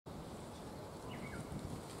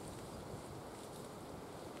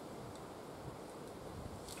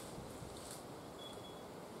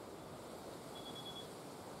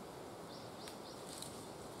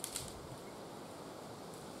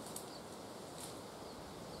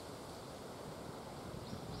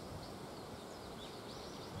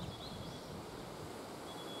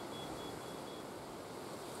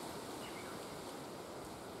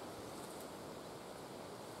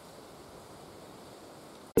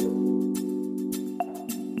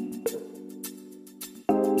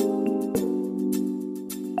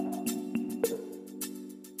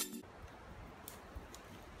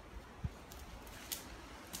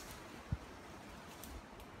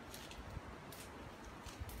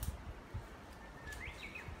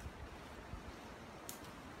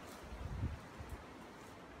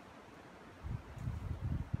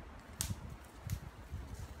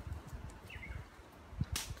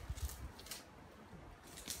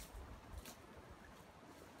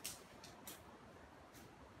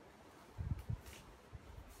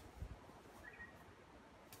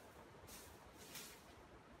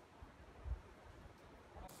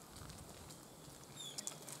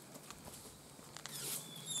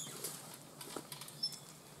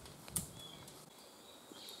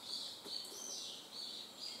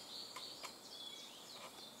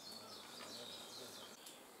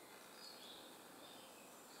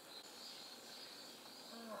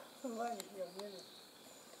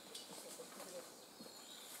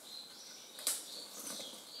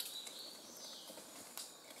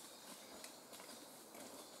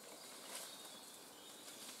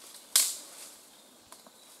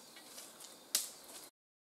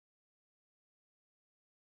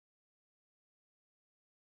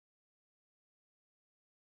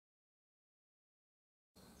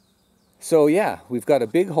So yeah, we've got a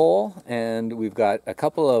big hole and we've got a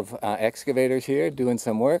couple of excavators here doing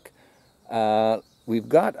some work. We've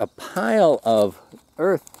got a pile of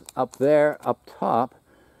earth up there, up top,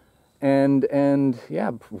 and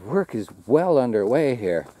yeah, work is well underway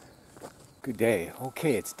here. Good day.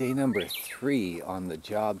 Okay, it's day number 3 on the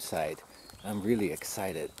job site. I'm really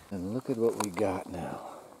excited. And look at what we got now.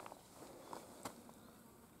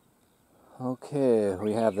 Okay,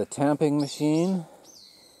 we have the tamping machine.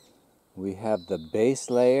 We have the base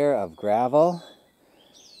layer of gravel.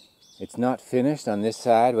 It's not finished on this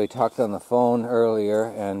side. We talked on the phone earlier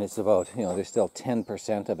and it's about, there's still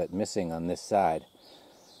 10% of it missing on this side.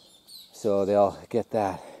 So they'll get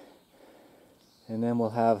that. And then we'll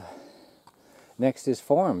have, next is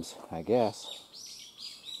forms, I guess.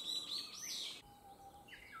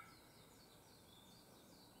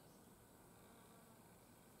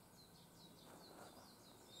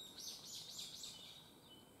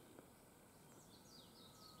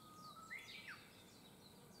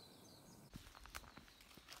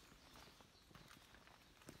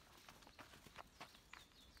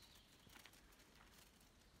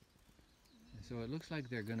 So it looks like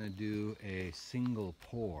they're going to do a single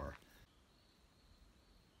pour.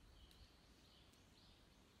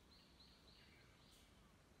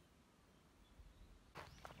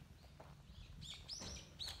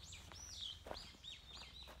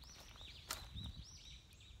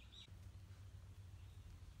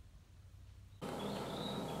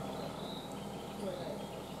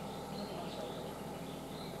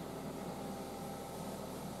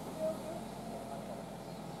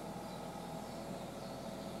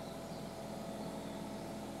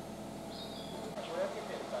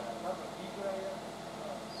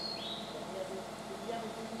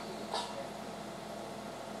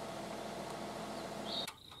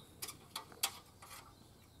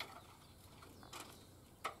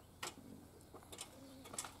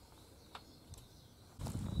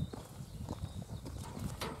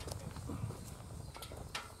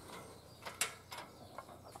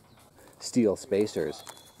 Steel spacers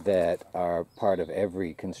that are part of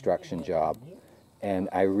every construction job, and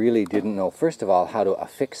I really didn't know, first of all, how to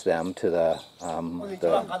affix them to the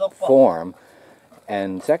form,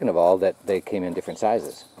 and second of all, that they came in different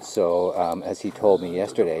sizes. So as he told me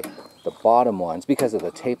yesterday, the bottom ones, because of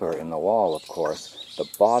the taper in the wall, of course, the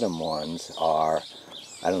bottom ones are,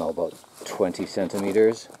 I don't know, about 20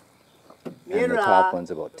 centimeters, and the top one's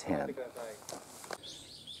about 10.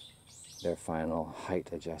 Their final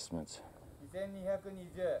height adjustments.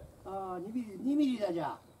 2220。ああ、2ミリだじゃ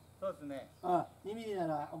あ。そうですね。ああ、2ミリな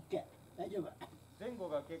ら OK。大丈夫。前後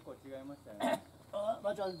が結構違いましたね。あ、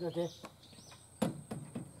待って待って。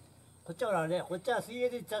こっちはね、こっちは水泳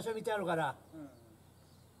で多少見てあるから。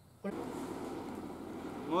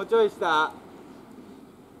もうちょい下。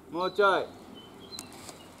もうちょい。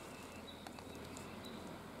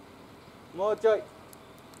もうちょい。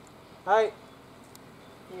はい。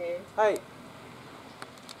はい。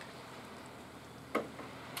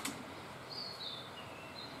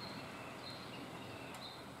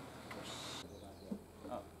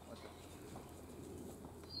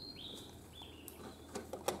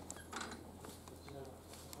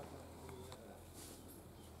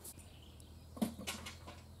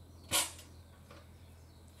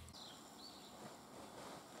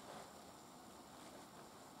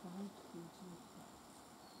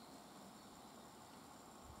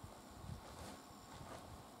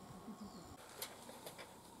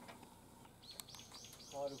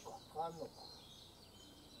変わるか、変わるのか。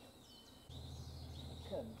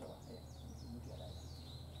手は見てますね。向きがないな。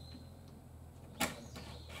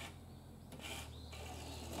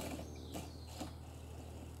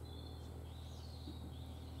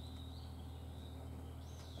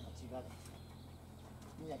違う。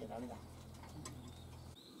見なきゃダメだ。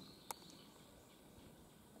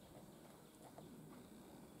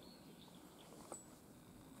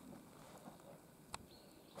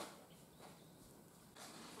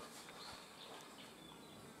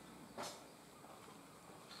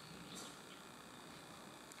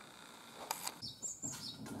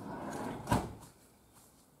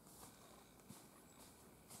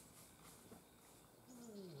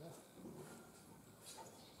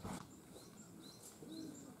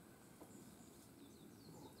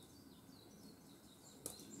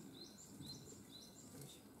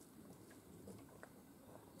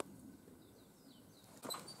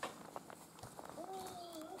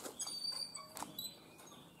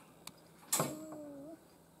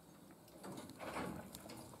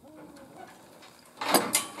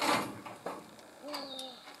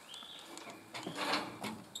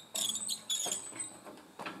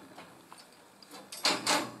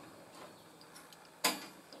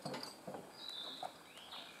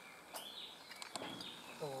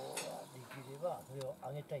ばそれを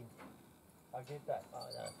上げたいんだよ。上げたい。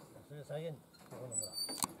それを下げるんだよ。ここのほら。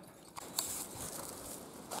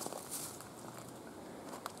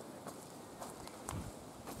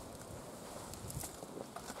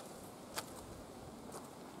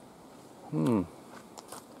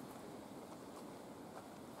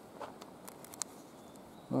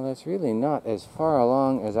Well, that's really not as far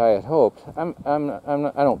along as I had hoped. I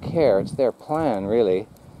don't care. It's their plan, really.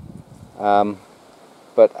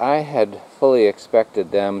 But I had fully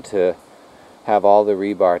expected them to have all the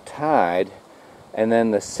rebar tied, and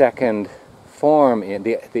then the second form in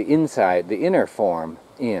the inner form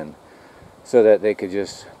in, so that they could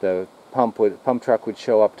just the pump truck would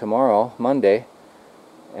show up tomorrow, Monday,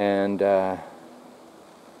 and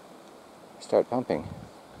start pumping.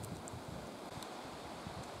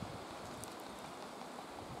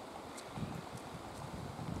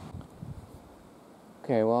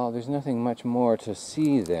 Okay, well, there's nothing much more to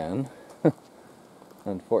see then.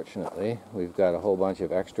 Unfortunately, we've got a whole bunch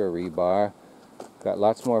of extra rebar, got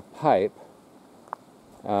lots more pipe.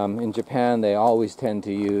 In Japan, they always tend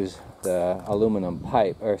to use the aluminum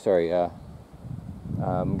pipe,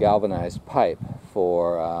 galvanized pipe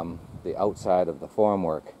for the outside of the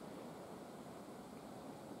formwork.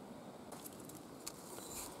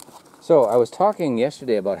 So I was talking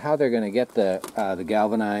yesterday about how they're going to get the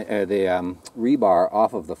rebar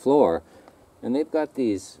off of the floor, and they've got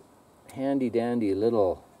these handy-dandy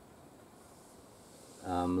little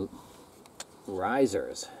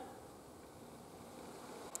risers.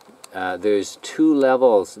 There's two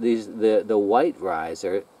levels. The white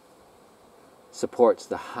riser supports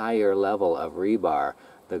the higher level of rebar.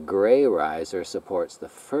 The gray riser supports the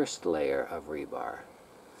first layer of rebar.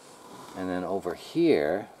 And then over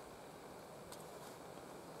here,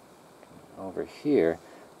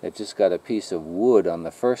 they've just got a piece of wood on the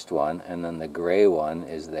first one, and then the gray one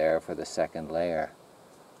is there for the second layer.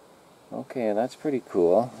 Okay, that's pretty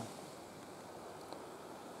cool.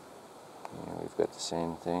 Yeah, we've got the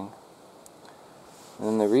same thing. And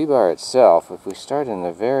then the rebar itself, if we start in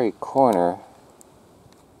the very corner,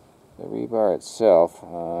 the rebar itself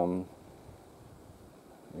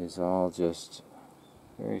is all just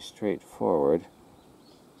very straightforward.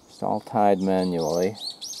 It's all tied manually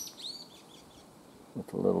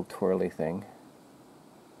with a little twirly thing.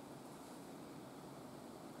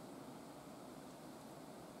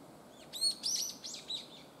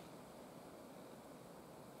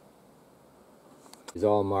 It's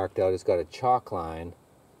all marked out. It's got a chalk line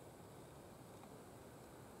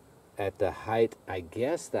at the height. I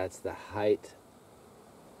guess that's the height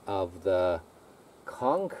of the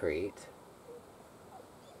concrete.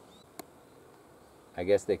 I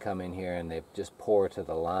guess they come in here and they just pour to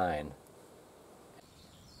the line.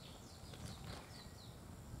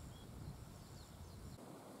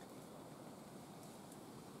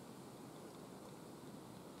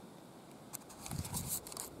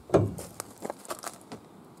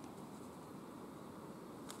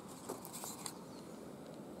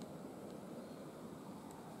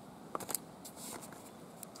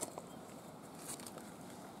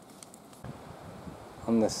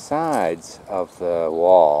 On the sides of the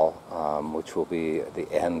wall, which will be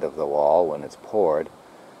the end of the wall when it's poured,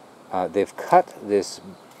 they've cut this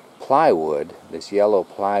plywood, this yellow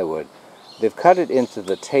plywood, they've cut it into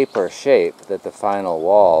the taper shape that the final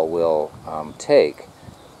wall will take,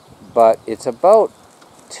 but it's about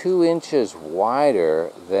 2 inches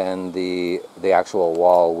wider than the actual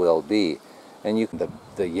wall will be. And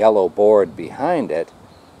the yellow board behind it,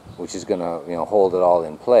 which is going to hold it all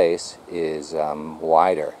in place, is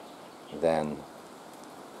wider than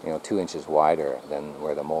 2 inches wider than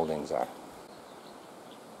where the moldings are.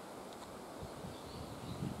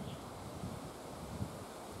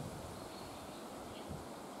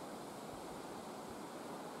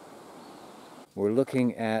 We're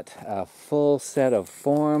looking at a full set of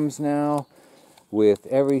forms now with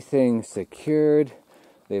everything secured.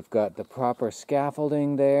 They've got the proper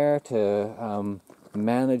scaffolding there to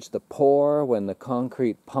manage the pour when the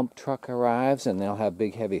concrete pump truck arrives, and they'll have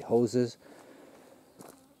big heavy hoses.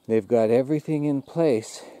 They've got everything in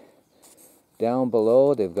place. Down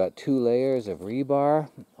below, they've got 2 layers of rebar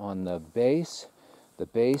on the base. The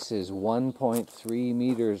base is 1.3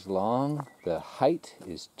 meters long. The height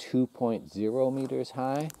is 2.0 meters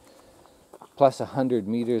high, plus 100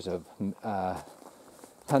 millimeters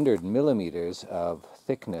of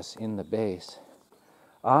thickness in the base.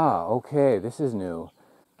 Ah, okay, this is new.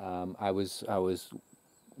 I was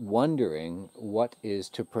wondering what is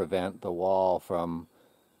to prevent the wall from,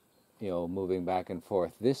 moving back and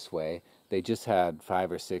forth this way. They just had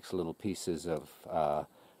 5 or 6 little pieces of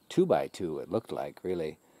 2x2, it looked like,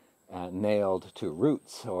 really. nailed to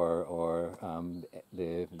roots or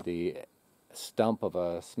the stump of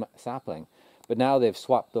a sapling. But now they've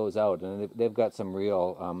swapped those out, and they've got some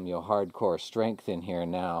real hardcore strength in here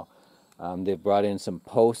now. They've brought in some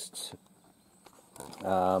posts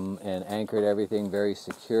and anchored everything very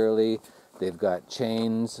securely. They've got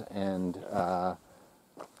chains and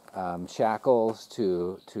shackles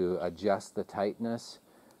to adjust the tightness.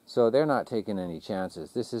 So they're not taking any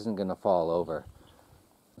chances. This isn't going to fall over.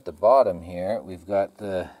 At the bottom here, we've got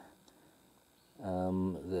the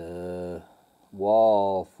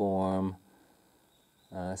wall form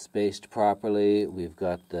spaced properly. We've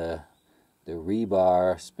got the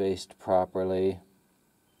rebar spaced properly.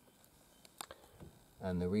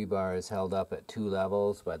 And the rebar is held up at 2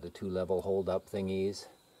 levels by the 2-level hold-up thingies.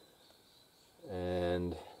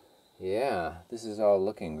 And yeah, this is all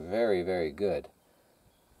looking very, very good.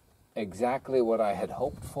 Exactly what I had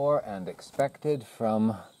hoped for and expected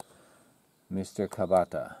from Mr.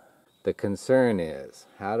 Kabata. The concern is,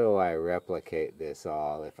 how do I replicate this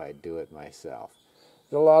all if I do it myself?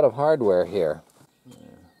 There's a lot of hardware here. Yeah.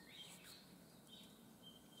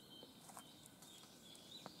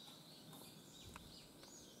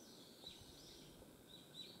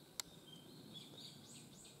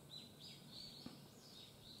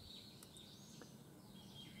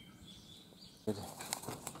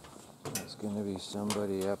 There's going to be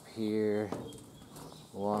somebody up here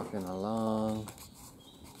walking along.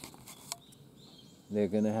 They're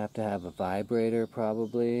going to have a vibrator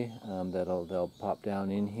probably they'll pop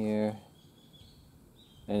down in here.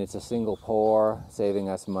 And it's a single pour, saving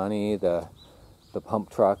us money. The pump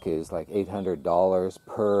truck is like $800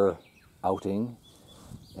 per outing.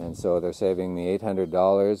 And so they're saving me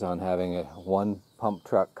 $800 on having one pump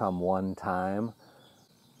truck come one time.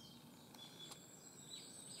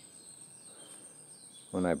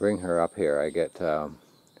 When I bring her up here,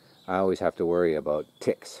 I always have to worry about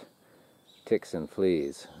ticks and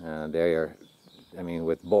fleas.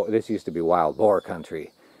 This used to be wild boar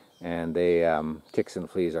country, and ticks and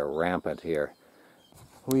fleas are rampant here.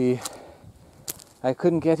 I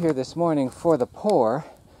couldn't get here this morning for the pour,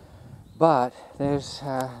 but there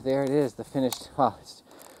it is, the finished. Well, it's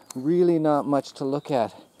really not much to look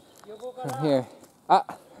at from here.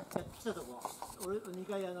 Ah.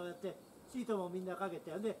 シートもみんなかけて、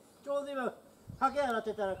でちょうど今かけ洗っ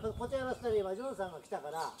てたらこちらの下で今ジョンさんが来たか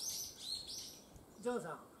らジョン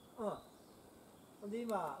さん、で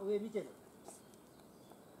今上見てる。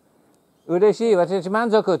嬉しい、私満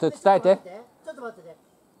足と伝えて。ちょっと待ってね。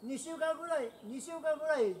2週間ぐら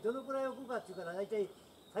いどのくらい置くかっていうから大体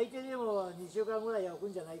最低でも2週間ぐらい置く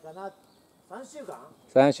んじゃないかな。3週間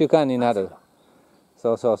？3週間になる。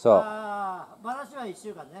そうそうそう。ああ、バラシは1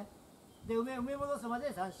週間ね。で埋め戻すまで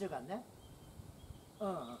3週間ね。そ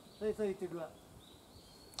う言ってくわ。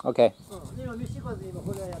OK。で今ミシコで今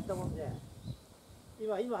これやったもんで、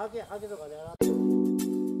今ハケとかで洗って。